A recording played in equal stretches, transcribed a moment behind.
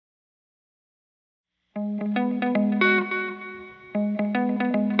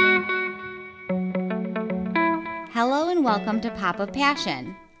and welcome to Pop of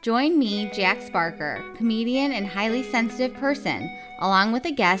Passion. Join me, Jax Barker, comedian and highly sensitive person, along with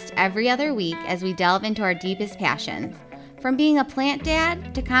a guest every other week as we delve into our deepest passions, from being a plant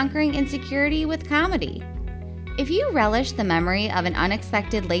dad to conquering insecurity with comedy. If you relish the memory of an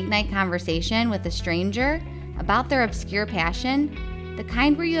unexpected late-night conversation with a stranger about their obscure passion, the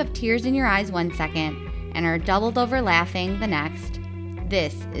kind where you have tears in your eyes one second and are doubled over laughing the next,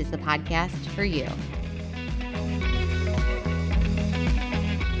 this is the podcast for you.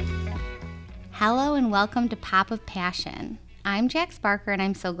 Hello and welcome to Pop of Passion. I'm Jax Barker and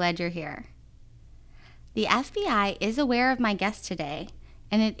I'm so glad you're here. The FBI is aware of my guest today,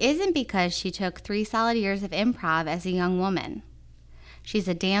 and it isn't because she took 3 solid years of improv as a young woman. She's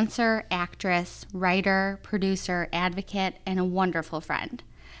a dancer, actress, writer, producer, advocate, and a wonderful friend.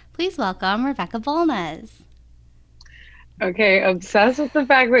 Please welcome Rebecca Bolnes. Okay, obsessed with the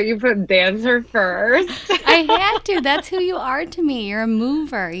fact that you put dancer first. I had to. That's who you are to me. You're a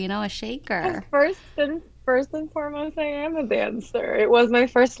mover, a shaker. First and foremost, I am a dancer. It was my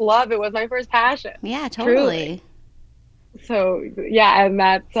first love. It was my first passion. Yeah, totally. Truly. So, yeah, and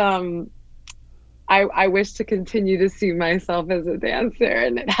that's, I wish to continue to see myself as a dancer,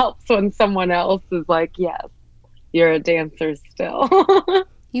 and it helps when someone else is like, yes, you're a dancer still.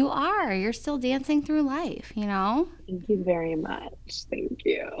 You are. You're still dancing through life, Thank you very much. Thank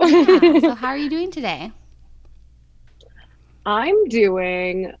you. Yeah. So how are you doing today? I'm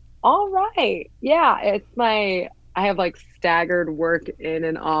doing all right. Yeah, I have like staggered work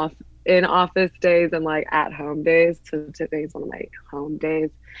in office days and like at home days. So today's one of my home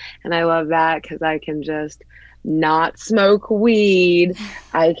days. And I love that because I can just not smoke weed.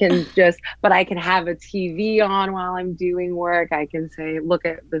 But I can have a TV on while I'm doing work. I can say, look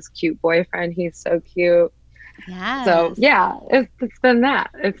at this cute boyfriend. He's so cute. Yeah. So yeah, it's been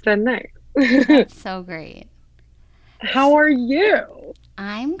that. It's been nice. That's so great. How are you?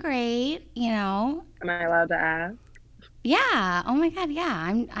 I'm great. Am I allowed to ask? Yeah. Oh my God.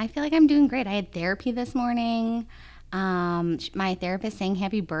 Yeah. I feel like I'm doing great. I had therapy this morning. My therapist sang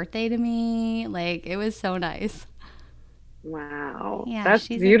happy birthday to me. Like, it was so nice. Wow. Yeah, that's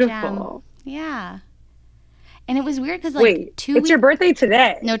she's beautiful. A gem. Yeah. And it was weird because Wait, it's your birthday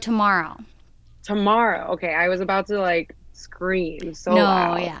today? No, tomorrow. Tomorrow. Okay, I was about to like scream so no,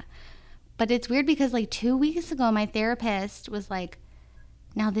 loud. Yeah. But it's weird because like 2 weeks ago, my therapist was like,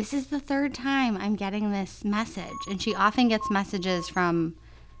 now this is the 3rd time I'm getting this message. And she often gets messages from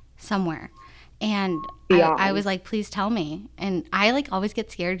somewhere. And I was like, please tell me. And I like always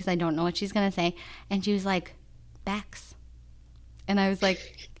get scared because I don't know what she's going to say. And she was like, Bex. And I was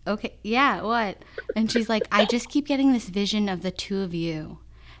like, okay, yeah, what? And she's like, I just keep getting this vision of the two of you.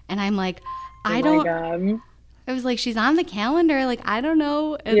 And I'm like, I was like, she's on the calendar. Like, I don't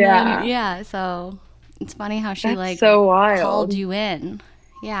know. And then, so it's funny how she so wild. Called you in.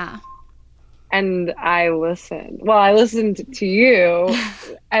 Yeah. And I listened. Well, I listened to you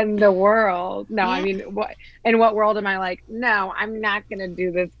and the world. No, yeah. I mean, in what world am I like, no, I'm not going to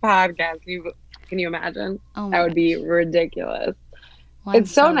do this podcast. Can you imagine? Oh that would be ridiculous. Well,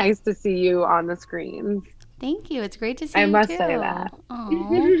 it's so nice to see you on the screen. Thank you. It's great to see you, I must too. say that.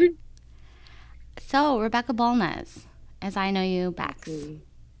 So, Rebecca Bolnes, as I know you, Bex,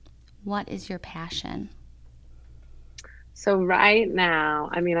 what is your passion? So right now,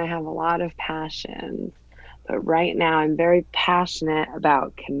 I mean, I have a lot of passions, but right now I'm very passionate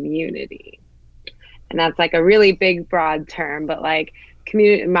about community. And that's like a really big, broad term, but like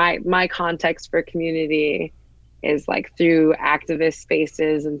community, my context for community is like through activist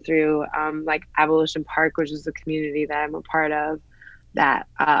spaces and through like Abolition Park, which is a community that I'm a part of that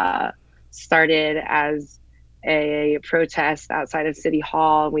started as a protest outside of City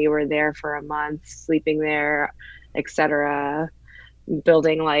Hall. We were there for a month, sleeping there, etc.,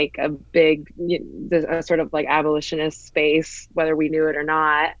 building like a big, a sort of like abolitionist space, whether we knew it or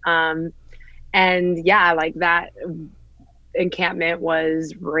not. And yeah, like that encampment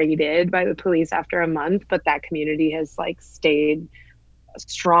was raided by the police after a month, but that community has like stayed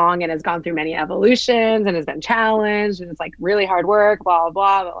strong and has gone through many evolutions and has been challenged, and it's like really hard work, blah, blah,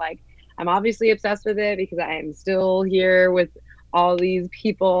 blah. But like, I'm obviously obsessed with it because I am still here with all these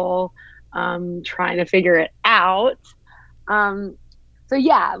people trying to figure it out. So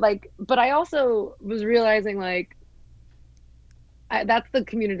yeah, like, but I also was realizing like, that's the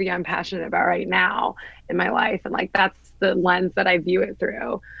community I'm passionate about right now in my life. And like, that's the lens that I view it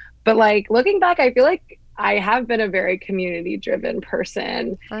through. But like, looking back, I feel like I have been a very community driven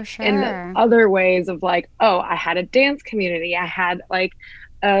person. For sure. In other ways of like, oh, I had a dance community. I had like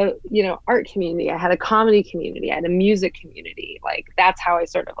a, art community. I had a comedy community. I had a music community. Like, that's how I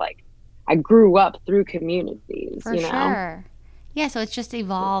sort of like, I grew up through communities, For sure. Yeah, so it's just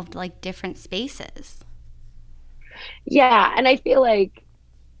evolved like different spaces. Yeah, and I feel like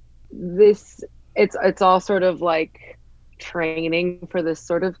this it's all sort of like training for this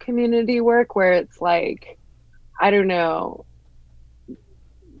sort of community work where it's like, I don't know,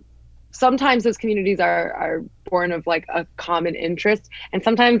 sometimes those communities are born of like a common interest, and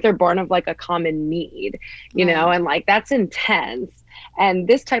sometimes they're born of like a common need, Right. and like that's intense. And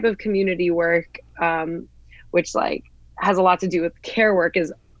this type of community work, which like has a lot to do with care work,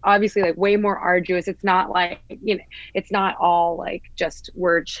 is obviously like way more arduous. It's not like, it's not all like just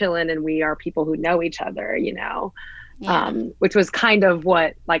we're chilling and we are people who know each other, Yeah. which was kind of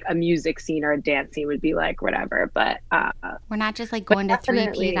what like a music scene or a dance scene would be like, whatever. We're not just like But going to three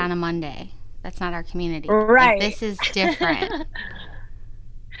peat on definitely, a Monday. That's not our community. Like right. this is different.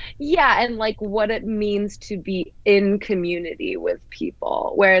 Yeah, and like what it means to be in community with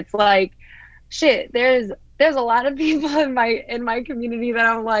people, where it's like, shit, there's a lot of people in my community that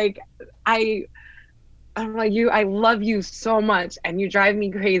I I'm like, you, I love you so much and you drive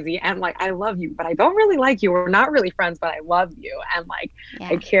me crazy. And like, I love you, but I don't really like you. We're not really friends, but I love you. And like,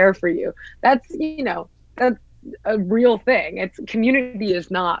 I Yeah. care for you. That's a real thing. It's community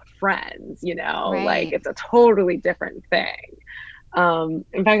is not friends, like Right. it's a totally different thing.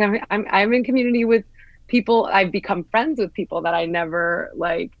 In fact, I'm in community with people. I've become friends with people that I never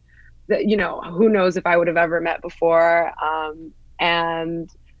like, that, who knows if I would have ever met before.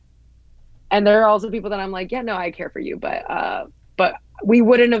 And there are also people that I'm like, yeah, no, I care for you, but we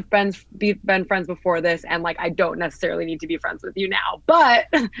wouldn't have been friends before this, and like I don't necessarily need to be friends with you now, but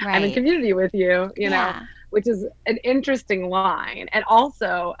I'm in Right. community with you, Yeah. which is an interesting line and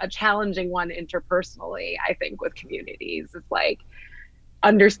also a challenging one interpersonally. I think with communities, it's like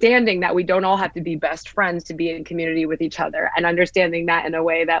understanding that we don't all have to be best friends to be in community with each other, and understanding that in a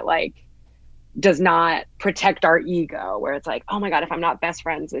way that like does not protect our ego, where it's like, oh my God, if I'm not best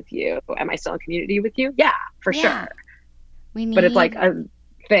friends with you, am I still in community with you? Yeah, for Yeah. sure. We But it's like need, a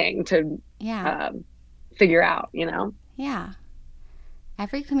thing to yeah. um, figure out, Yeah.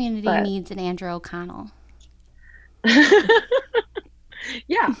 Every community but needs an Andrew O'Connell.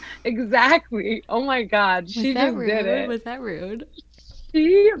 yeah, exactly. Oh my God, Was she that just did rude? it. Was that rude?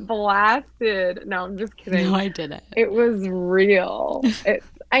 She blasted. No, I'm just No, kidding. I didn't. It was real.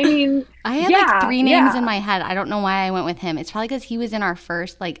 I mean, I had like yeah, three names in yeah, my head. I don't know why I went with him. It's probably because he was in our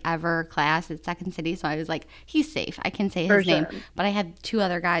first like ever class at Second City. So I was like, he's safe. I can say for his name. sure. But I had two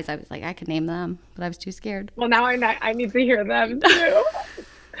other guys. I was like, I could name them, but I was too scared. Well, now I need to hear them too.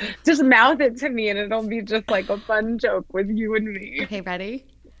 Just mouth it to me and it'll be just like a fun joke with you and me. Okay, ready?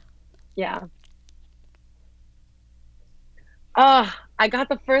 Yeah. Oh, I got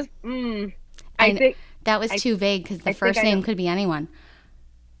the first. I I think that was I too vague because the I think first I name know. could be anyone.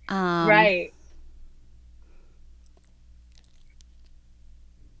 Um, Right.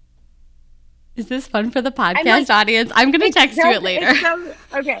 is this fun for the I'm like, podcast audience? I'm gonna text you it later. it's so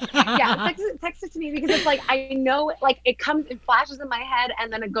okay. Yeah, text it to me, because it's like I know, like it flashes in my head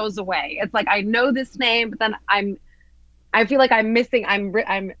and then it goes away. It's like I know this name, but then I feel like I'm missing. I'm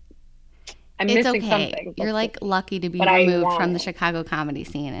It's missing okay. something, You're like lucky to be but I removed from want the it. Chicago comedy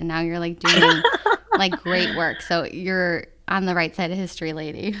scene, and now you're like doing like great work. So you're on the right side of history,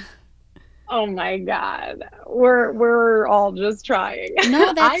 lady. Oh my God. We're all just trying.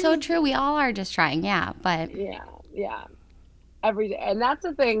 No, that's so I'm true. We all are just trying, yeah. But Yeah, yeah. Every day. And that's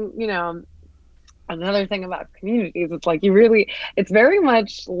the thing, another thing about communities, it's like it's very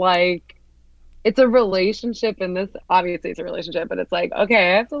much like it's a relationship, and this obviously it's a relationship, but it's like,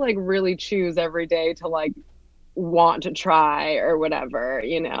 okay, I have to like really choose every day to like want to try or whatever,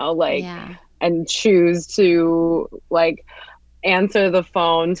 like, yeah, and choose to like answer the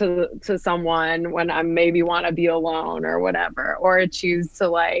phone to someone when I maybe want to be alone or whatever, or choose to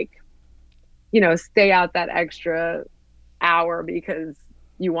like, stay out that extra hour because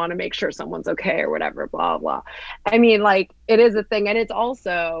you want to make sure someone's okay or whatever, blah blah. I mean, like it is a thing, and it's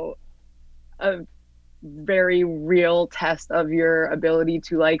also a very real test of your ability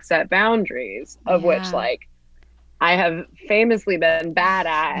to like set boundaries, of which yeah. like I have famously been bad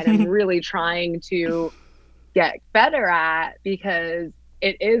at and I'm really trying to get better at, because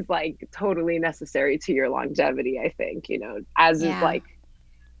it is like totally necessary to your longevity, I think, as is Yeah, like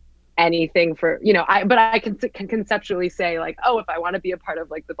anything for, but I can conceptually say like, oh, if I want to be a part of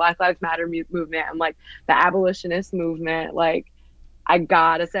like the Black Lives Matter movement and like the abolitionist movement, like I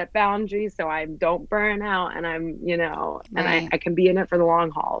gotta set boundaries so I don't burn out, and and right. I can be in it for the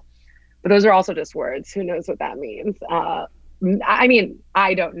long haul. But those are also just words. Who knows what that means? I mean,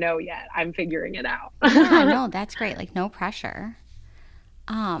 I don't know yet. I'm figuring it Yeah, out. no, that's great. Like, no pressure.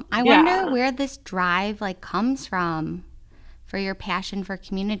 I wonder Yeah. where this drive like comes from for your passion for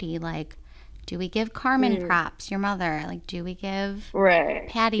community. Like, do we give Carmen Hmm. props, your mother? Like, do we give Right.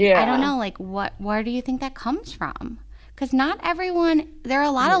 Patty? I don't Yeah. know. Like, where do you think that comes from? Because not everyone, there are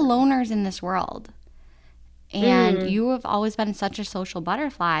a lot of Yeah. loners in this world. And Mm. you have always been such a social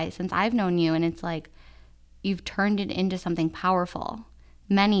butterfly since I've known you. And it's like you've turned it into something powerful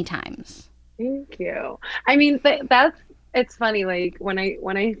many times. Thank you. I mean, that's it's funny. Like when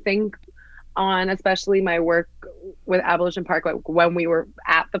I think on especially my work with Abolition Park, like when we were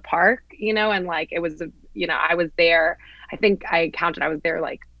at the park, and like it was, I was there. I think I counted. I was there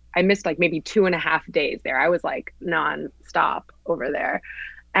like I missed like maybe 2.5 days there. I was like nonstop over there,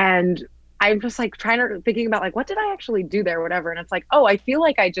 and I'm just like trying to thinking about like what did I actually do there, whatever. And it's like, oh, I feel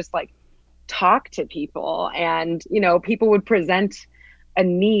like I just like talk to people, and people would present a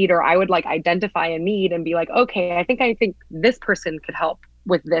need, or I would like identify a need and be like, okay, I think this person could help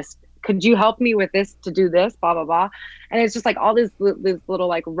with this. Could you help me with this to do this, blah blah blah. And it's just like all this little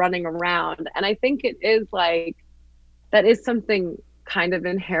like running around, and I think it is like that is something kind of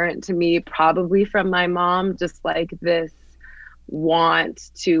inherent to me, probably from my mom, just like this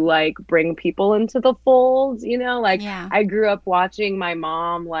want to like bring people into the fold, like Yeah. I grew up watching my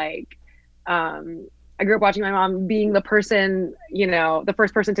mom like um I grew up watching my mom being the person, the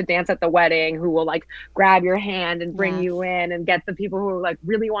first person to dance at the wedding, who will like grab your hand and bring Yes. you in and get the people who like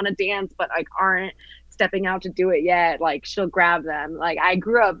really want to dance but like aren't stepping out to do it yet, like she'll grab them. Like I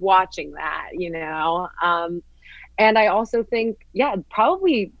grew up watching that, and I also think, yeah,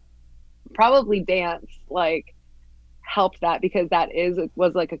 probably dance like helped that, because that is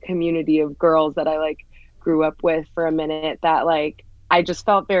was like a community of girls that I like grew up with for a minute, that like I just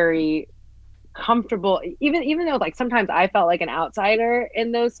felt very comfortable, even though like sometimes I felt like an outsider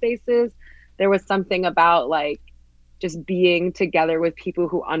in those spaces. There was something about like just being together with people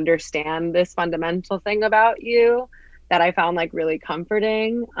who understand this fundamental thing about you that I found like really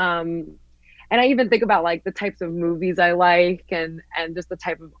comforting. And I even think about like the types of movies I like, and just the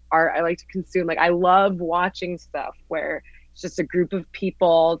type of art I like to consume. Like I love watching stuff where it's just a group of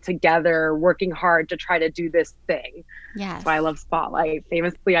people together working hard to try to do this thing. That's why I Yes. love Spotlight.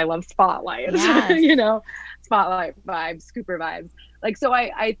 Famously, I love Spotlight. Yes. Spotlight vibes, Cooper vibes. Like so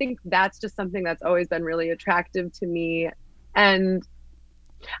I think that's just something that's always been really attractive to me. And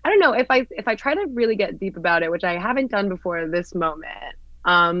I don't know, if I try to really get deep about it, which I haven't done before this moment,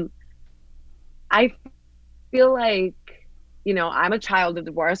 um, I feel like, I'm a child of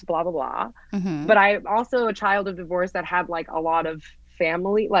divorce, blah, blah, blah. Mm-hmm. But I'm also a child of divorce that had like a lot of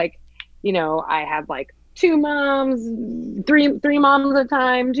family. Like, I had like two moms, three moms at a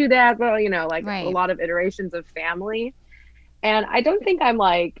time, two dads, well, like a Right. lot of iterations of family. And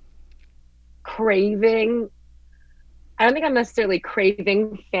craving I don't think I'm necessarily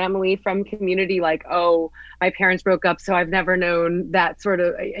craving family from community, like, oh, my parents broke up, so I've never known that sort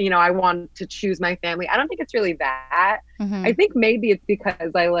of, I want to choose my family. I don't think it's really that. Mm-hmm. I think maybe it's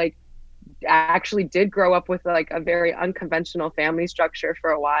because I like actually did grow up with like a very unconventional family structure for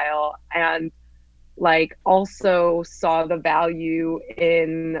a while, and like also saw the value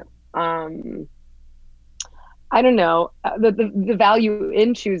in, I don't know, the value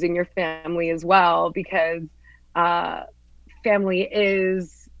in choosing your family as well, because uh, family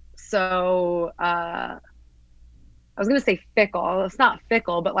is so I was going to say fickle. It's not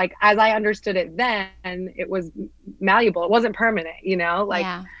fickle, but like as I understood it then, it was malleable. It wasn't permanent, like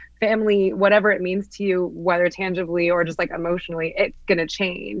Yeah. family, whatever it means to you, whether tangibly or just like emotionally, it's going to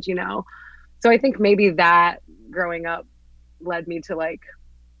change. So I think maybe that growing up led me to like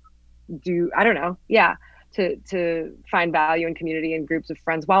do, I don't know, yeah, to find value in community and groups of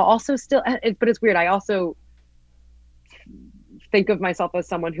friends, while also still but it's weird. I also think of myself as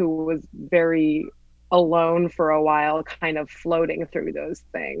someone who was very alone for a while, kind of floating through those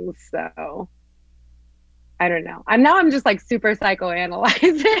things. So I don't know. I'm just like super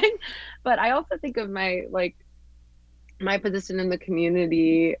psychoanalyzing, but I also think of my position in the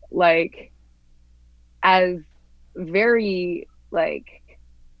community like as very like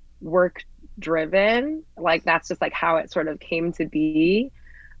work driven. Like that's just like how it sort of came to be.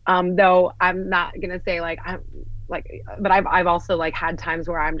 Though I'm not gonna say like I'm like, but I've also like had times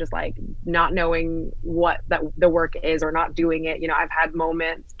where I'm just like not knowing what that the work is, or not doing it. I've had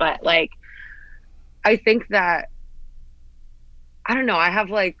moments, but like I think that I don't know. I have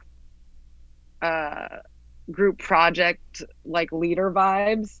like uh group project like leader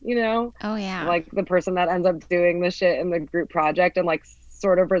vibes, Oh yeah. like the person that ends up doing the shit in the group project and like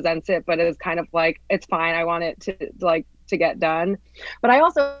sort of resents it, but is kind of like, it's fine, I want it to get done. But I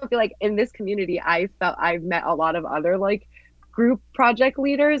also feel like in this community, I felt I've met a lot of other like group project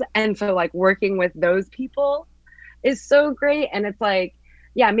leaders. And so like working with those people is so great. And it's like,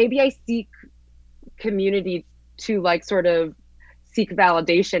 yeah, maybe I seek community to like sort of seek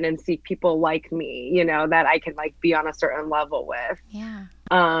validation and seek people like me, you know, that I can like be on a certain level with. Yeah.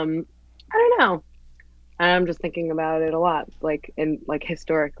 I don't know. I'm just thinking about it a lot, like in like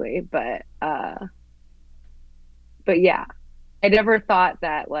historically, but yeah, I never thought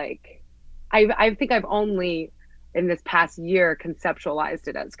that like I think I've only in this past year conceptualized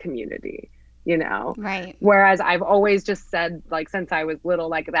it as community, you know. Right. Whereas I've always just said like since I was little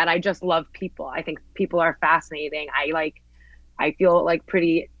like that I just love people. I think people are fascinating. I feel like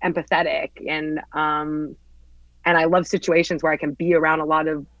pretty empathetic and I love situations where I can be around a lot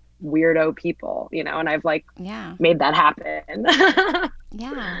of weirdo people, you know, and I've like Yeah. made that happen.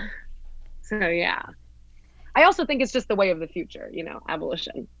 Yeah. So yeah. I also think it's just the way of the future, you know,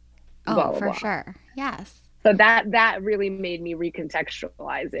 abolition. Oh, Blah blah for blah. sure. Yes. So that really made me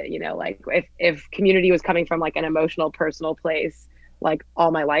recontextualize it, you know, like if community was coming from like an emotional, personal place, like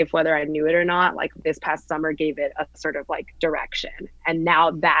all my life, whether I knew it or not, like this past summer gave it a sort of like direction. And now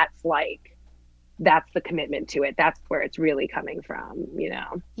that's the commitment to it. That's where it's really coming from, you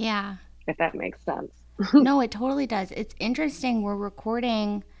know, Yeah. if that makes sense. No, it totally does. It's interesting. We're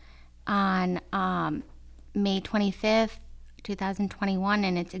recording on May 25th, 2021,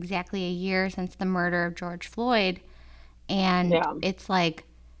 and it's exactly a year since the murder of George Floyd. And Yeah. it's like,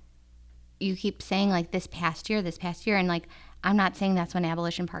 you keep saying like this past year, and like, I'm not saying that's when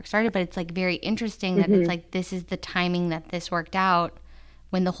Abolition Park started, but it's like very interesting that it's like this is the timing that this worked out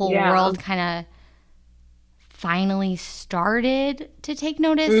when the whole Yeah. world kind of finally started to take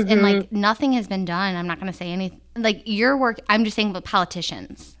notice and like nothing has been done. I'm not going to say anything like your work. I'm just saying about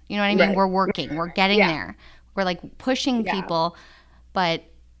politicians. You know what I mean? Right. We're working, we're getting Yeah. there. We're like pushing Yeah. people, but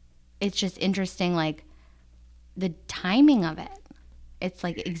it's just interesting like the timing of it. It's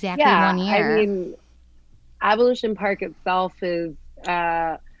like exactly Yeah. 1 year. I mean, Abolition Park itself is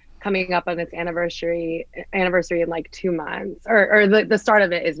coming up on its anniversary in like 2 months, or the start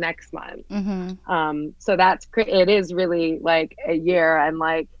of it is next month. So that's it is really like a year, and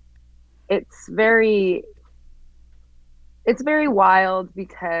like it's very wild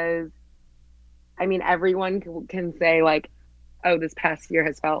because I mean everyone can say like, oh, this past year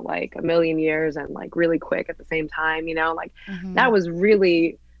has felt like a million years and like really quick at the same time, you know, like that was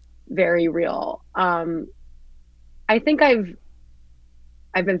really very real. I think I've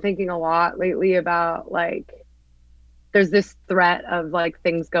been thinking a lot lately about like there's this threat of like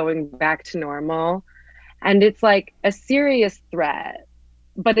things going back to normal, and it's like a serious threat,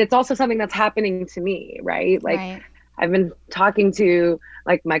 but it's also something that's happening to me, right? Like Right. I've been talking to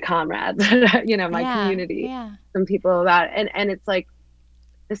like my comrades, you know, my Yeah. community, Yeah. some people about it, and it's like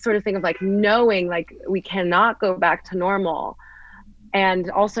this sort of thing of like knowing like we cannot go back to normal,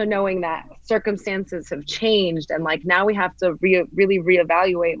 and also knowing that circumstances have changed, and like now we have to really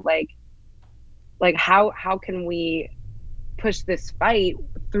reevaluate like how can we push this fight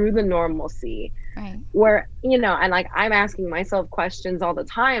through the normalcy, Right. where, you know, and like I'm asking myself questions all the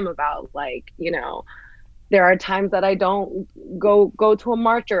time about like, you know, there are times that I don't go to a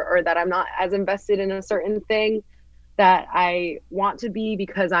march, or that I'm not as invested in a certain thing that I want to be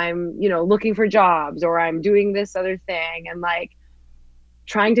because I'm, you know, looking for jobs or I'm doing this other thing, and like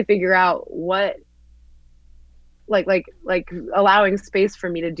trying to figure out what like allowing space for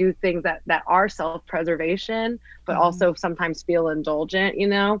me to do things that are self-preservation but also sometimes feel indulgent, you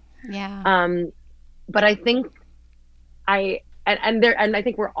know. Yeah. But I think and I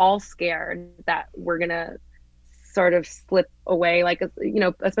think we're all scared that we're gonna sort of slip away, like, you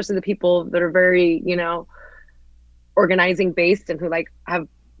know, especially the people that are very, you know, organizing based and who like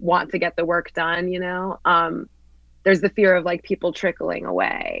want to get the work done, you know. There's the fear of like people trickling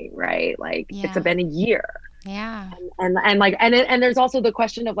away, right? Like it's been a year. Yeah. And like and there's also the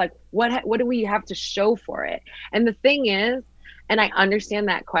question of like what do we have to show for it? And the thing is, and I understand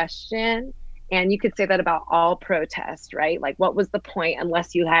that question, and you could say that about all protest, right? Like what was the point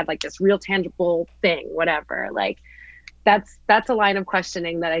unless you had like this real tangible thing, whatever. Like that's a line of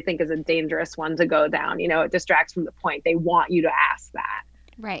questioning that I think is a dangerous one to go down. You know, it distracts from the point. They want you to ask that.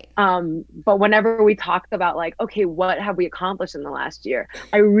 Right. But whenever we talk about like, okay, what have we accomplished in the last year?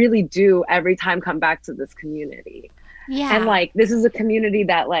 I really do every time come back to this community. Yeah. And like, this is a community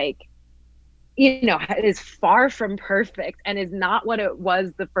that like, you know, is far from perfect and is not what it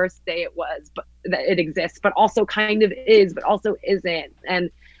was the first day it was, but that it exists, but also kind of is, but also isn't.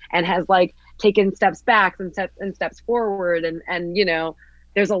 And has like taken steps back and steps forward. And, you know,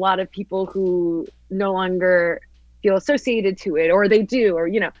 there's a lot of people who no longer feel associated to it, or they do, or,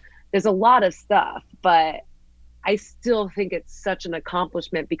 you know, there's a lot of stuff, but I still think it's such an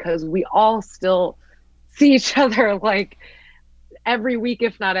accomplishment because we all still see each other like every week,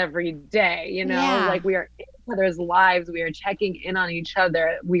 if not every day, you know, Yeah. like we are in each other's lives. We are checking in on each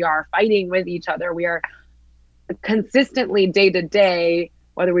other. We are fighting with each other. We are consistently day to day,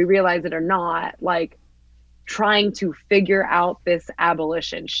 whether we realize it or not, like trying to figure out this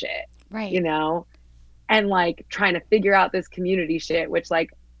abolition shit, you Right. know, and like trying to figure out this community shit, which like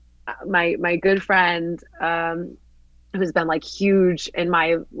my good friend, who's been like huge in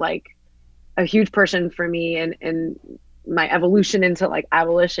my like a huge person for me and my evolution into like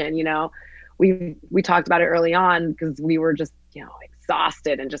abolition, you know, we talked about it early on because we were just, you know,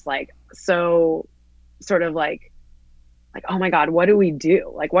 exhausted and just like so sort of like, oh my God, what do we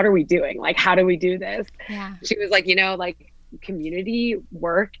do? Like, what are we doing? Like, how do we do this? Yeah. She was like, you know, like community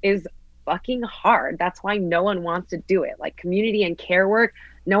work is fucking hard. That's why no one wants to do it. Like community and care work,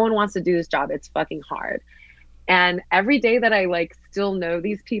 no one wants to do this job. It's fucking hard. And every day that I like still know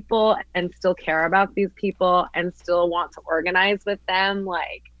these people and still care about these people and still want to organize with them,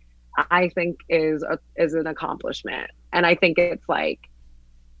 like I think is an accomplishment. And I think it's like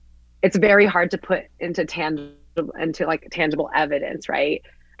it's very hard to put into like tangible evidence, right?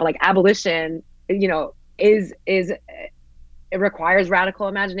 But like abolition, you know, is it requires radical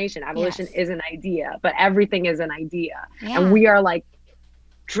imagination. Abolition Yes. is an idea, but everything is an idea, and Yeah. we are like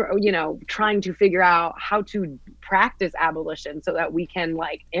you know, trying to figure out how to practice abolition so that we can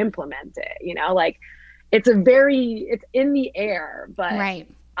like implement it, you know, like it's in the air, but Right.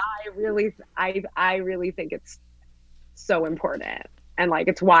 I really think it's so important, and like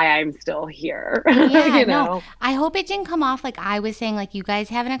it's why I'm still here. Yeah, You no, know, I hope it didn't come off like I was saying like you guys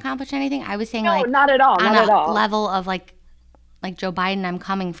haven't accomplished anything. I was saying no, like not at all, on not at a all. level of like Joe Biden, I'm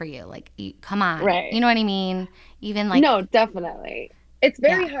coming for you. Like, come on, Right. you know what I mean? Even like, No, definitely. It's yeah,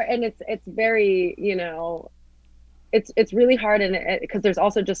 very hard, and it's very, you know, it's really hard, and because there's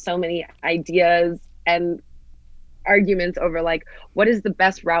also just so many ideas and arguments over like what is the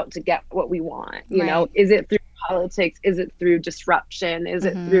best route to get what we want, you know, right. is it through politics, is it through disruption, is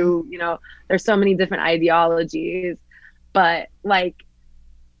it Mm-hmm. through, you know, there's so many different ideologies, but like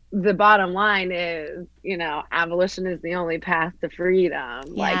the bottom line is, you know, abolition is the only path to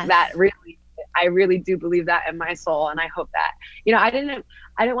freedom. Like that Yes. really, I really do believe that in my soul, and I hope that, you know, I didn't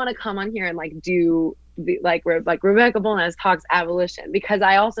want to come on here and like do the like Rebecca Bolnes talks abolition, because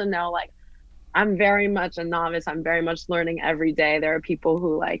I also know like I'm very much a novice. I'm very much learning every day. There are people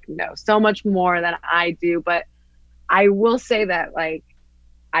who like know so much more than I do, but I will say that like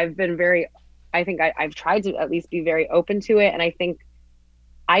I've been very, I think I've tried to at least be very open to it, and I think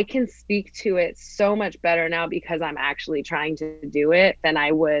I can speak to it so much better now because I'm actually trying to do it than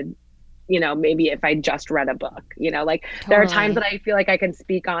I would, you know, maybe if I just read a book, you know, like there are times Totally. that I feel like I can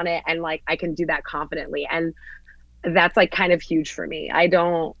speak on it and like I can do that confidently. And that's like kind of huge for me. I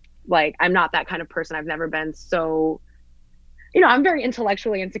don't like, I'm not that kind of person. I've never been so, you know, I'm very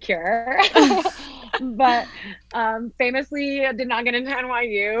intellectually insecure, but famously did not get into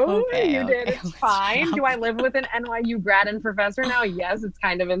NYU. Okay, You did. okay. It's Shut fine. up. Do I live with an NYU grad and professor now? Yes, it's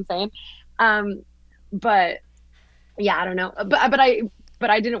kind of insane. Um, but yeah, I don't know. But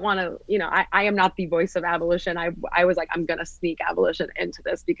I didn't want to, you know, I am not the voice of abolition. I was like, I'm gonna sneak abolition into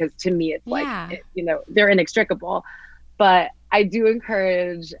this because to me it's like, Yeah. you know, they're inextricable. But I do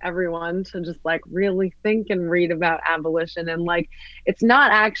encourage everyone to just like really think and read about abolition, and like it's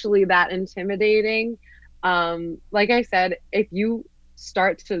not actually that intimidating. Like I said, if you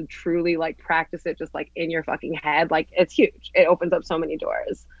start to truly like practice it just like in your fucking head, like it's huge. It opens up so many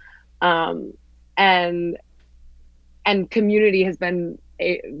doors. Um, and community has been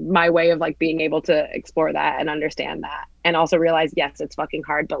my way of like being able to explore that and understand that, and also realize yes, it's fucking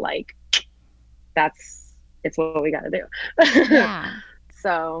hard, but like that's it's what we got to do. Yeah.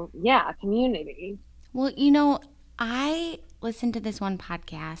 So yeah, community. Well, you know, I listened to this one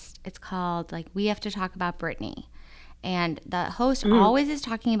podcast. It's called like We Have to Talk About Britney. And the host Mhm. always is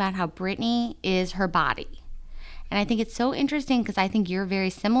talking about how Britney is her body. And I think it's so interesting because I think you're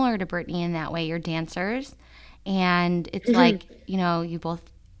very similar to Britney in that way. You're dancers. And it's like, you know, you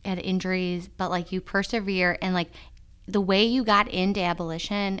both had injuries, but like you persevere. And like the way you got into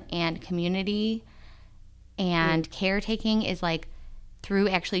abolition and community and caretaking is like through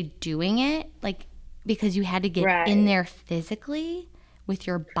actually doing it, like because you had to get in Right. there physically with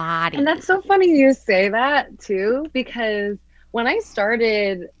your And that's body. so funny you say that too, because when I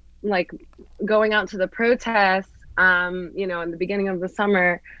started like going out to the protests, you know, in the beginning of the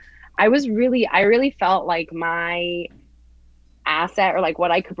summer, I really felt like my asset or like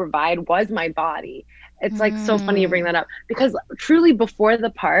what I could provide was my body. It's like so funny you bring Mm, that up because truly before the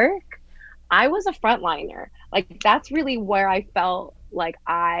park, I was a frontliner. Like that's really where I felt like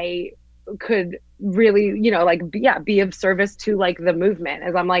I could really, like be of service to like the movement.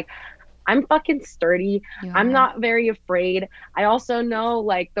 As I'm like, I'm fucking sturdy. You I'm are. not very afraid. I also know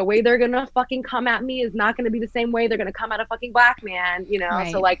like the way they're gonna fucking come at me is not gonna be the same way they're gonna come at a fucking black man. So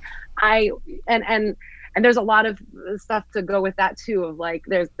Right. like I and there's a lot of stuff to go with that too, of like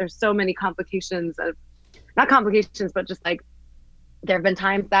there's so many complications of, not complications, but just like there have been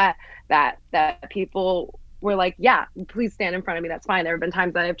times that people were like, yeah, please stand in front of me, that's fine. There have been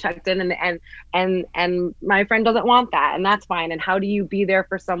times that I've checked in and my friend doesn't want that, and that's fine. And how do you be there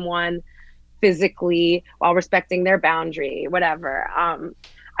for someone physically while respecting their boundary, whatever.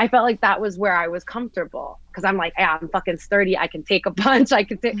 I felt like that was where I was comfortable, because I'm like, yeah, I'm fucking sturdy, I can take a punch, I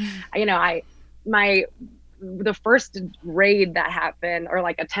can take, I my the first raid that happened, or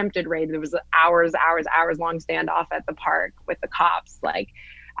like attempted raid, there was hours long standoff at the park with the cops. Like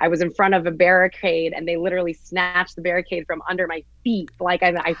I was in front of a barricade and they literally snatched the barricade from under my feet. Like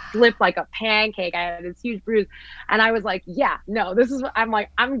I flipped like a pancake. I had this huge bruise, and I was like, yeah, no, this is what I'm like,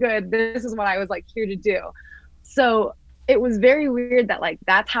 I'm good. This is what I was like here to do. So it was very weird that like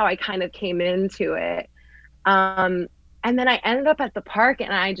that's how I kind of came into it. And then I ended up at the park,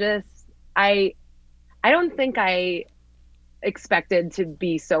 and I don't think I expected to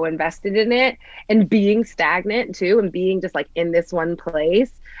be so invested in it, and being stagnant too, and being just like in this one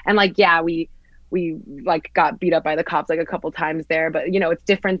place. And like, yeah, we like got beat up by the cops like a couple times there, but it's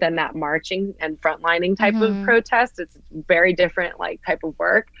different than that marching and frontlining type of protest. It's very different like type of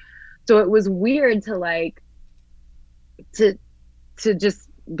work. So it was weird to like to just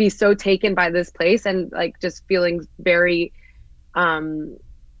be so taken by this place, and like just feeling very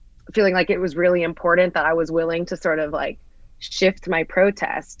feeling like it was really important that I was willing to sort of like shift my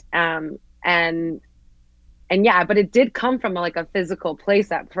protest. And yeah, but it did come from like a physical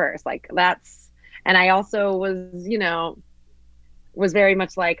place at first. Like that's, and I also was very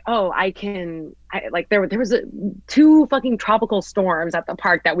much like, oh, like there was two fucking tropical storms at the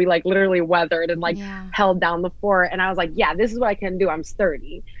park that we like literally weathered and like held down the fort. And I was like, yeah, this is what I can do. I'm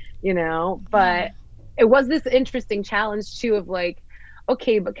sturdy, but it was this interesting challenge too of like,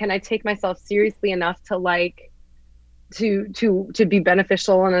 okay, but can I take myself seriously enough to like to be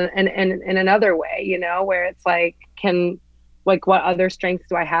beneficial in another way, where it's like, like what other strengths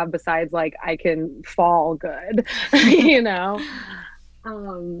do I have besides like I can fall good, but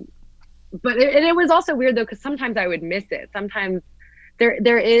it was also weird though, because sometimes I would miss it. Sometimes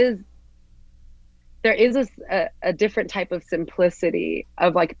there is a different type of simplicity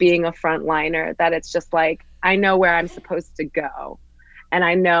of like being a frontliner, that it's just like I know where I'm supposed to go. And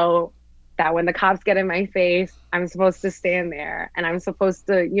I know that when the cops get in my face, I'm supposed to stand there, and I'm supposed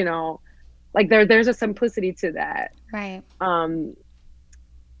to, like there's a simplicity to that. Right. And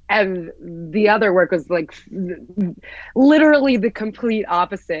the other work was like literally the complete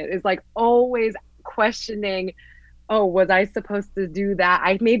opposite. Is like always questioning, oh, was I supposed to do that?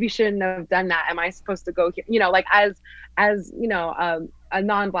 I maybe shouldn't have done that. Am I supposed to go here? Like as a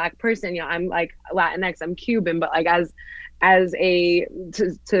non-Black person, I'm like Latinx, I'm Cuban, but like as a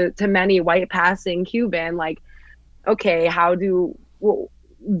to many white passing Cuban, like, okay, how do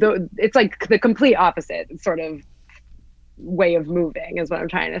it's like the complete opposite sort of way of moving is what I'm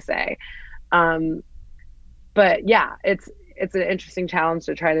trying to say. But yeah, it's an interesting challenge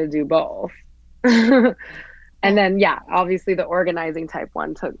to try to do both. And then yeah, obviously the organizing type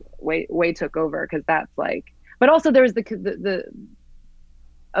one took over, because that's like, but also there was the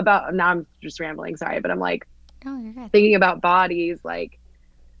about, now I'm just rambling, sorry, but I'm like, no, you're good. Thinking about bodies, like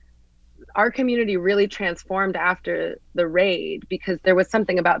our community really transformed after the raid, because there was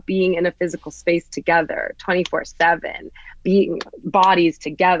something about being in a physical space together 24/7, being bodies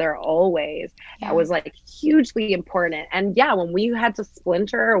together always, that was like hugely important. And yeah, when we had to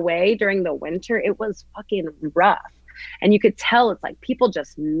splinter away during the winter, it was fucking rough. And you could tell it's like people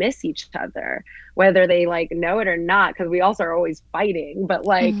just miss each other, whether they like know it or not, because we also are always fighting, but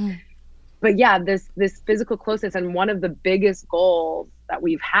like but yeah, this physical closeness. And one of the biggest goals that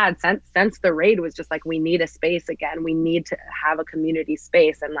we've had since the raid was just like, we need a space again. We need to have a community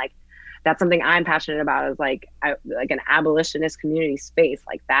space. And like, that's something I'm passionate about, is like, like an abolitionist community space.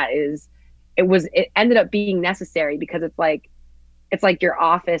 Like it ended up being necessary, because it's like your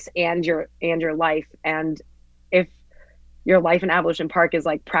office and your life. And if your life in Abolition Park is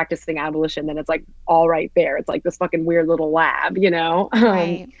like practicing abolition, then it's like all right there. It's like this fucking weird little lab,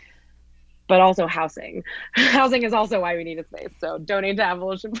 Right. But also housing. Housing is also why we need a space. So donate to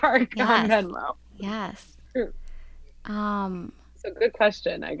Abolition Park on Venmo. Yes. So good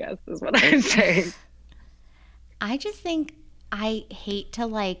question, I guess, is what I'm saying. I just think I hate to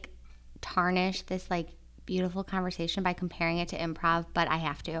like tarnish this like beautiful conversation by comparing it to improv, but I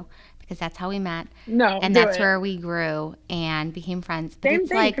have to because that's how we met. No, And do that's it. where we grew and became friends. But Same it's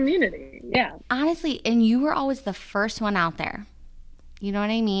thing, like, community. Yeah. honestly, and you were always the first one out there. You know what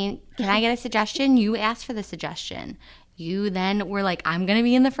I mean? Can I get a suggestion? You asked for the suggestion. You then were like, I'm going to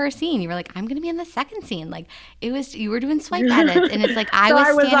be in the first scene. You were like, I'm going to be in the second scene. Like, it was, you were doing swipe edits. And it's like, I So was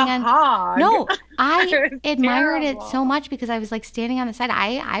I was standing a on. hog. No, I It was admired it terrible. so much because I was like standing on the side.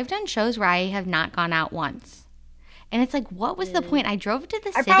 I've done shows where I have not gone out once. And it's like, what was the point? I drove to the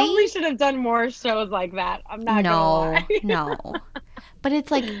I city. probably should have done more shows like that. I'm not gonna lie. No. But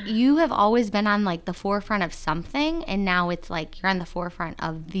it's like you have always been on like the forefront of something, and now it's like you're on the forefront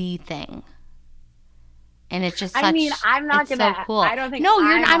of the thing. And it's just such. I mean, I'm not it's gonna. So cool. I don't think. No, you're.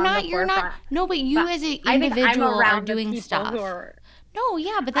 I'm I'm on not. the You're not. forefront, No, but you but as an I think I'm individual are around the doing people stuff. who are. No,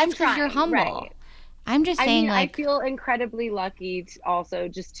 yeah, but I'm that's because you're trying, humble. right. I'm just I saying, mean, like, I feel incredibly lucky to also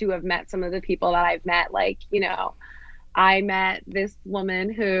just to have met some of the people that I've met. Like, I met this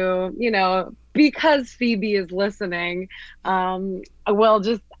woman who, because Phoebe is listening, we'll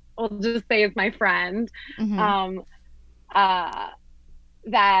just say is my friend. mhm.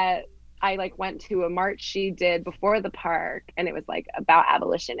 That I like went to a march she did before the park, and it was like about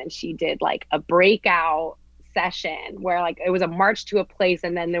abolition, and she did like a breakout session where like it was a march to a place,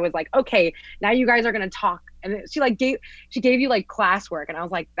 and then there was like, okay, now you guys are gonna talk, and she gave you like classwork, and I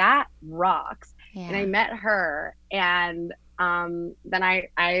was like, that rocks. And I Yeah. met her, and then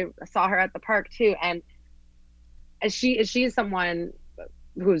I saw her at the park too, and she is someone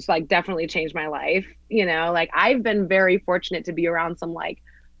who's like definitely changed my life. Like I've been very fortunate to be around some like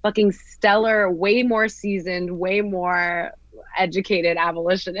fucking stellar, way more seasoned, way more educated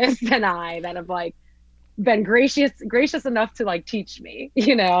abolitionists than I, that have like been gracious enough to like teach me.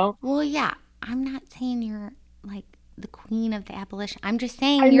 Well, yeah. I'm not saying you're like the queen of the abolition. I'm just I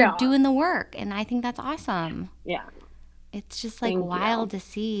saying you're know. doing the work, and I think that's awesome. Yeah. It's just like Thank wild you. to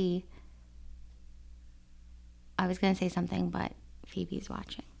see. I was gonna say something, but Phoebe's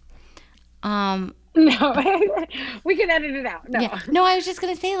watching. Um, No, we can edit it out. No. yeah. No, I was just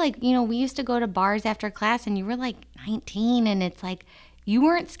gonna say, like, we used to go to bars after class, and you were like 19, and it's like you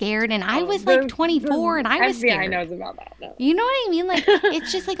weren't scared, and I was like 24, and I was FBI scared. knows about that. No. You know what I mean? Like,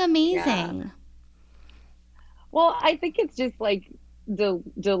 it's just like Yeah. amazing. Well, I think it's just like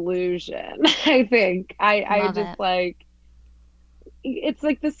delusion. I think I Love just it. like, it's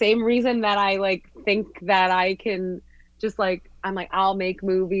like the same reason that I like think that I can just like, I'm like, I'll make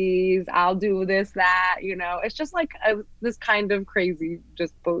movies, I'll do this, that, it's just like this kind of crazy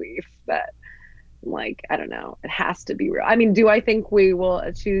just belief that like, I don't know, it has to be real. I mean, do I think we will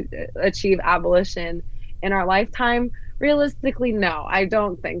achieve abolition in our lifetime? Realistically, no, I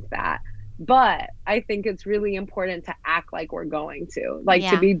don't think that. But I think it's really important to act like we're going to, like, to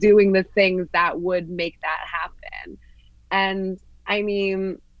Yeah. be doing the things that would make that happen. And I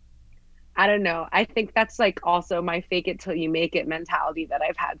mean, I don't know. I think that's like also my fake it till you make it mentality that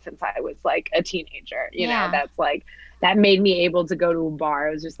I've had since I was like a teenager. Yeah. That's like, that made me able to go to a bar.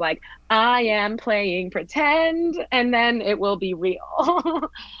 It was just like, I am playing pretend, and then it will be real.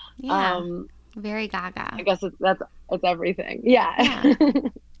 Yeah. Very Gaga. I guess it's everything. Yeah. Yeah.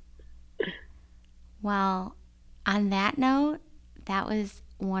 Well, on that note, that was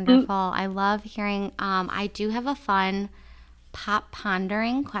wonderful. I love hearing. I do have a fun pop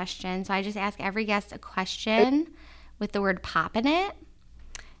pondering question. So I just ask every guest a question with the word pop in it.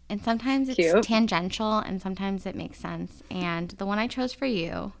 And sometimes it's Cute. tangential and sometimes it makes sense. And the one I chose for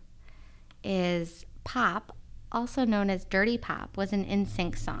you is Pop, also known as Dirty Pop, was an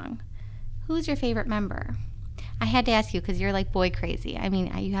NSYNC song. Who's your favorite member? I had to ask you because you're like boy crazy. I mean,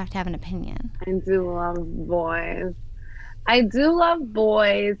 you have to have an opinion. I do love boys. I do love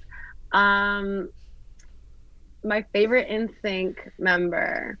boys. My favorite NSYNC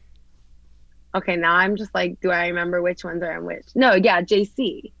member. Okay, now I'm just like, do I remember which ones are in which? No, yeah,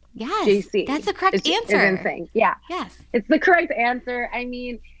 JC. Yes, JC. that's the correct answer. Is NSYNC. Yeah, Yes. it's the correct answer. I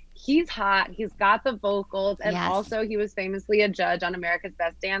mean, he's hot. He's got the vocals, and Yes. also he was famously a judge on America's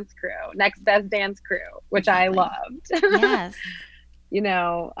Best Dance Crew, Next Best Dance Crew, which I Exactly. loved. Yes.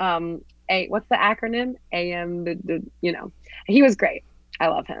 What's the acronym? He was great. I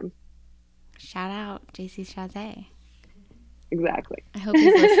love him. Shout out JC Chazé. Exactly. I hope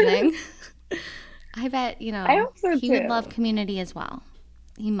he's listening. I bet, I hope so he would too. love Community as well.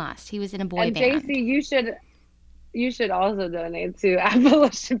 He must. He was in a boy And band. JC, you should also donate to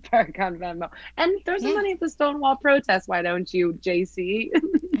Abolition Park on Venmo. And throw some Yeah. money at the Stonewall protest, why don't you, JC?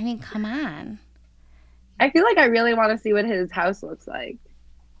 I mean, come on. I feel like I really want to see what his house looks like.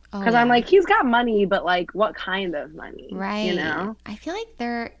 Oh Because I'm yeah. like, he's got money, but like, what kind of money? You Right. know? I feel like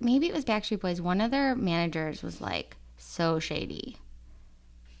they're maybe it was Backstreet Boys. One of their managers was like so shady.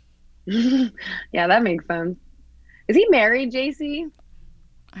 Yeah, that makes sense. Is he married, JC?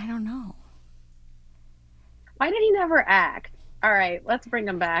 I don't know. Why did he never act? All right, let's bring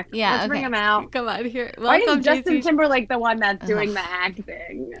him back. Yeah, Let's bring okay. him out. Come on here. Why is Welcome, Justin JC. Timberlake the one that's Ugh. doing the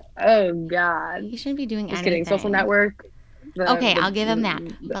acting? Oh God. He shouldn't be doing Just kidding. Social anything. Network, Okay, I'll give him that.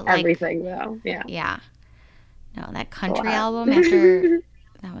 the But like, everything though. Yeah, yeah. No, that it's a country lot. album after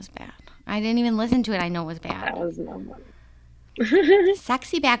that was bad. I didn't even listen to it. I know it was That bad. was no money.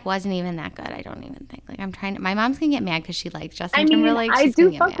 Sexy Back wasn't even that good. I don't even think. Like I'm trying to. My mom's gonna get mad because she likes I Justin mean, Timberlake. I She's gonna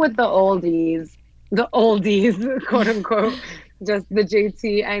do get fuck mad. with the oldies, quote unquote, just the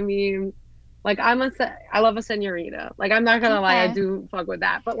JT. I mean, like I love a senorita. Like I'm not gonna lie, I Okay. do fuck with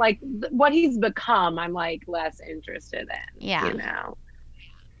that. But like what he's become, I'm like less interested in. Yeah.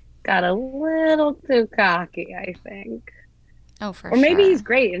 Got a little too cocky, I think. Oh, for Or maybe he's sure.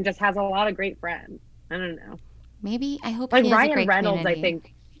 great and just has a lot of great friends. I don't know. Maybe I hope Like he has a Ryan great Reynolds, I community.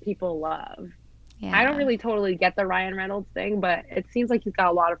 think people love. I don't Yeah, really totally get the Ryan Reynolds thing, but it seems like he's got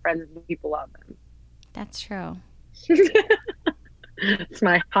a lot of friends and people love that's true. him. It's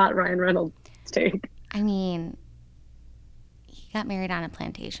my hot Ryan Reynolds take. I mean, he got married on a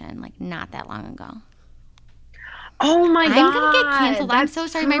plantation like not that long ago. Oh my I'm gonna get God, canceled. I'm that's so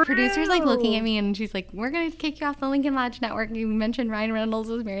sorry. My producer's like looking at true. me and she's like, "We're gonna kick you off the Lincoln Lodge Network." You mentioned Ryan Reynolds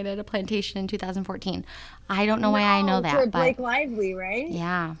was married at a plantation in 2014. I don't know why I know No, to that, but Blake Lively, right?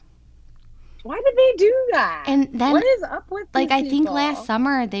 yeah. Why did they do that? And then, What is up with like, these I think last people?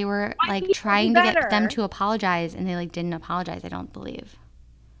 summer they were White like people do trying to get them better. to apologize, and they like didn't apologize. I don't believe.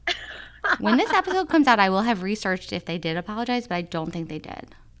 When this episode comes out, I will have researched if they did apologize, but I don't think they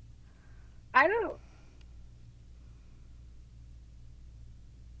did. I don't.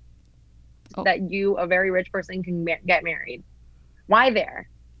 Oh, That you, a very rich person, can get married. Why there?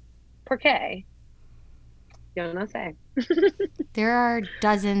 Porque? Yo no sé. there are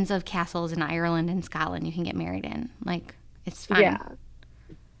dozens of castles in Ireland and Scotland you can get married in. Like, it's fine. Yeah.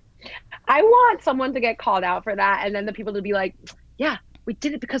 I want someone to get called out for that, and then the people to be like, "Yeah, we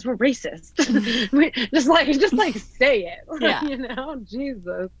did it because we're racist." just like say it. Yeah.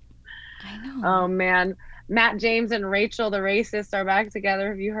 Jesus. I know. Oh man, Matt James and Rachel, the racist, are back together.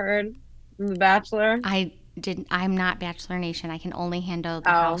 Have you heard from The Bachelor? I'm not Bachelor Nation. I can only handle the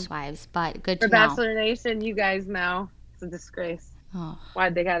Oh, Housewives, but good for to know. Bachelor Nation, you guys know it's a disgrace. Oh,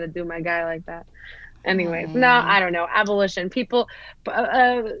 Why'd they gotta do my guy like that? Anyways, no, mm. I don't know. Abolition.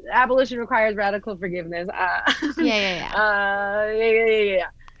 Abolition requires radical forgiveness. Yeah, yeah, yeah. Yeah.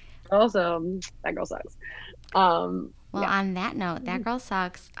 Also, that girl sucks. Well, Yeah. on that note, that girl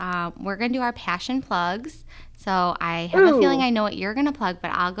sucks. We're gonna do our passion plugs. So I have a feeling Ooh. I know what you're gonna plug, but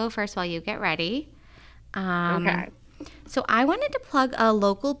I'll go first while you get ready. Um, Okay. so I wanted to plug a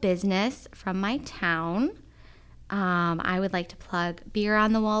local business from my town. I would like to plug Beer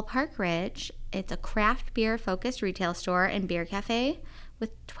on the Wall Park Ridge. It's a craft beer focused retail store and beer cafe with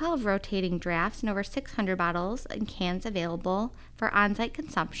 12 rotating drafts and over 600 bottles and cans available for on site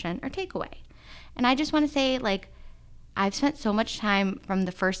consumption or takeaway. And I just want to say, like, I've spent so much time from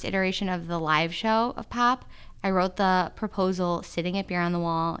the first iteration of the live show of Pop. I wrote the proposal sitting at Beer on the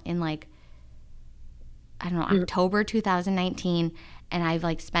Wall in like, I don't know, October 2019. And I've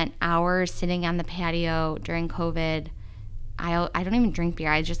like spent hours sitting on the patio during COVID. I don't even drink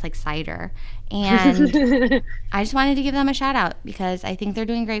beer. I just like cider. And I just wanted to give them a shout out because I think they're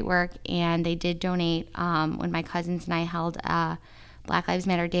doing great work. And they did donate when my cousins and I held a Black Lives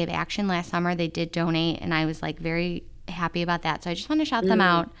Matter Day of Action last summer. They did donate, and I was like very happy about that. So I just want to shout them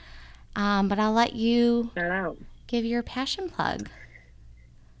out. But I'll let you Shout out. give your passion plug.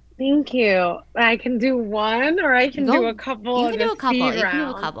 Thank you. I can do one, or I can do Go. a couple You of can the do a couple. speed You can do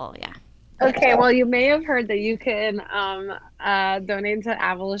a round. couple. Yeah. Okay, well, you may have heard that you can donate to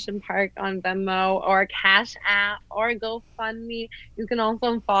Abolition Park on Venmo or Cash App or GoFundMe. You can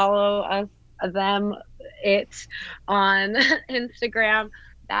also follow us, it on Instagram.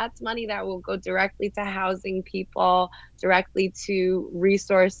 That's money that will go directly to housing people, directly to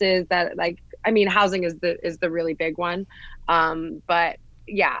resources that, like, I mean, housing is the really big one, but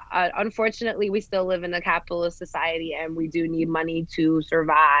yeah, unfortunately, we still live in a capitalist society, and we do need money to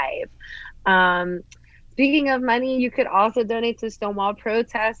survive. Um, Speaking of money, you could also donate to Stonewall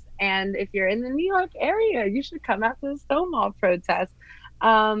protest. And if you're in the New York area, you should come out to the Stonewall protest.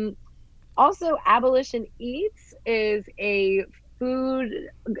 Um, Also, Abolition Eats is a food,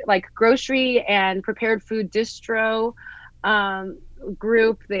 like grocery and prepared food distro um,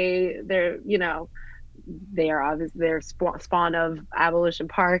 group. They're they are obviously they're spawn of Abolition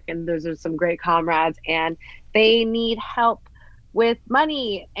Park, and those are some great comrades, and they need help with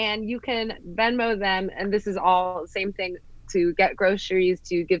money, and you can Venmo them, and this is all same thing, to get groceries,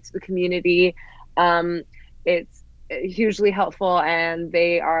 to give to the community. It's hugely helpful, and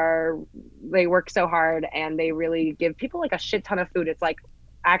they work so hard, and they really give people like a shit ton of food. It's like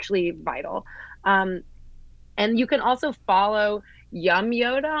actually vital. Um, and you can also follow Yum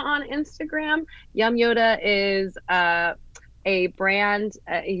Yoda on Instagram. Yum Yoda is a brand.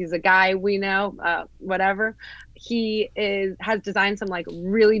 He's a guy we know, whatever. He has designed some like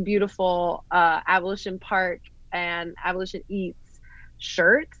really beautiful Abolition Park and Abolition Eats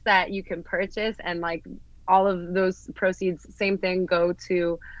shirts that you can purchase, and like all of those proceeds, same thing, go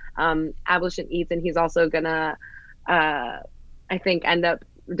to Abolition Eats, and he's also gonna, I think, end up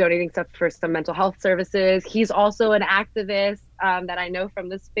donating stuff for some mental health services. He's also an activist that I know from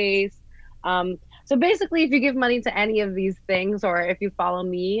the space. So basically, if you give money to any of these things, or if you follow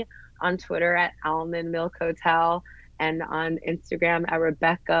me on Twitter at Almond Milk Hotel, and on Instagram at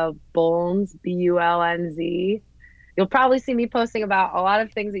Rebecca Bulnz, Bulnz, you'll probably see me posting about a lot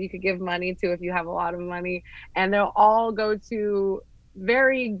of things that you could give money to if you have a lot of money, and they'll all go to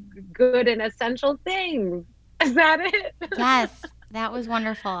very good and essential things. Is that it? Yes, that was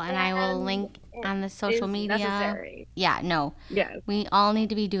wonderful. And I will And link it on the social is media. necessary. Yeah, no. Yes. We all need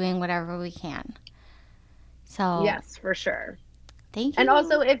to be doing whatever we can. So, Yes, for sure. thank And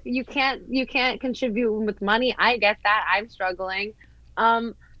also, you. if you can't contribute with money, I get that. I'm struggling.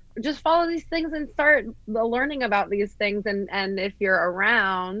 Um, just follow these things and start learning about these things, and if you're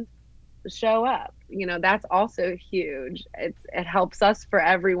around, show up. That's also huge. It helps us for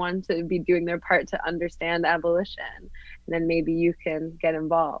everyone to be doing their part to understand abolition, and then maybe you can get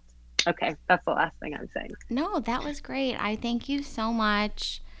involved. Okay, that's the last thing I'm saying. No, that was great. I thank you so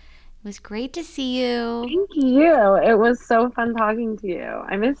much. It was great to see you. Thank you. It was so fun talking to you.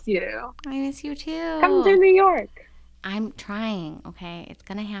 I miss you. I miss you Come to too. New York. I'm trying, okay? It's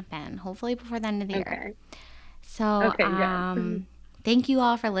going to happen, hopefully before the end of the year. Okay. So, Okay, good. thank you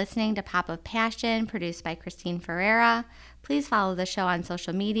all for listening to Pop of Passion, produced by Christine Ferreira. Please follow the show on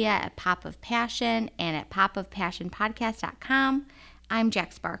social media at Pop of Passion and at popofpassionpodcast.com. I'm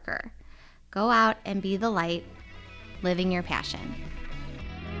Jax Barker. Go out and be the light, living your passion.